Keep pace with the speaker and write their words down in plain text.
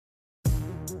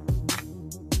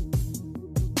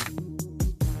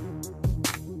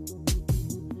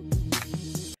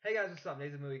guys, what's up?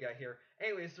 NateTheMovieGuy here.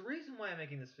 Anyways, the reason why I'm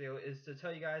making this video is to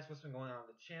tell you guys what's been going on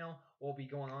the channel. We'll be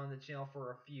going on the channel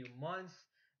for a few months,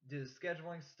 do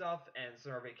scheduling stuff, and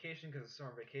summer vacation, because it's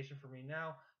summer vacation for me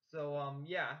now. So,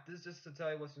 yeah, this is just to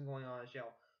tell you what's been going on the channel.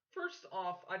 First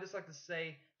off, I'd just like to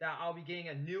say that I'll be getting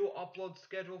a new upload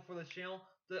schedule for the channel.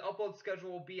 The upload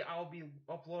schedule will be, I'll be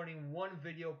uploading one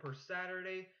video per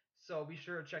Saturday, so be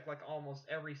sure to check like almost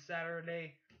every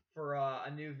Saturday for a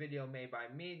new video made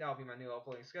by me. That'll be my new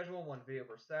uploading schedule, one video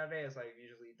per Saturday, as I've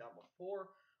usually done before.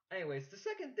 Anyways, the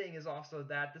second thing is also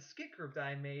that the skit group that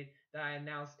I made, that I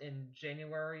announced in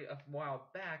January a while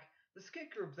back, the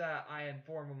skit group that I had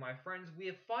formed with my friends, we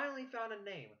have finally found a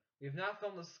name. We have not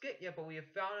filmed the skit yet, but we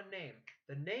have found a name.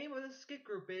 The name of the skit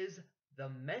group is the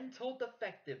Mental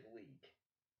Defective League.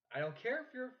 I don't care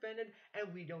if you're offended,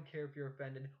 and we don't care if you're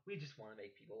offended. We just want to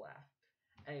make people laugh.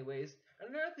 Anyways,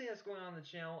 another thing that's going on the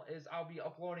channel is I'll be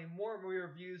uploading more movie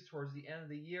reviews towards the end of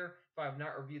the year. If I have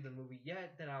not reviewed the movie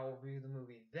yet, then I will review the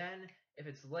movie then. If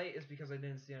it's late, it's because I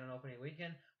didn't see it on opening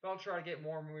weekend. But I'll try to get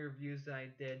more movie reviews than I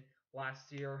did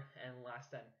last year and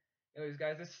last time. Anyways,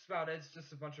 guys, that's just about it. It's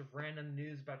just a bunch of random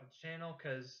news about the channel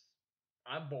because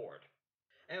I'm bored.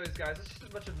 Anyways, guys, this is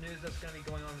just a bunch of news that's going to be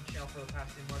going on the channel for the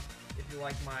past few months. If you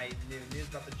like my new news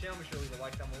about the channel, be sure to leave a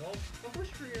like down below. But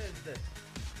first for you is this.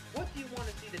 What do you want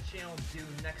to see the channel do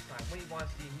next time? What do you want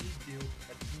to see me do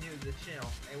that's new to the channel?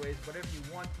 Anyways, whatever you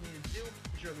want me to do,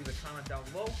 be sure to leave a comment down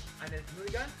below. I'm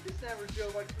NateTheMovieGuy. This is an average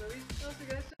Joe who likes movies. I'll see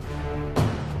you guys.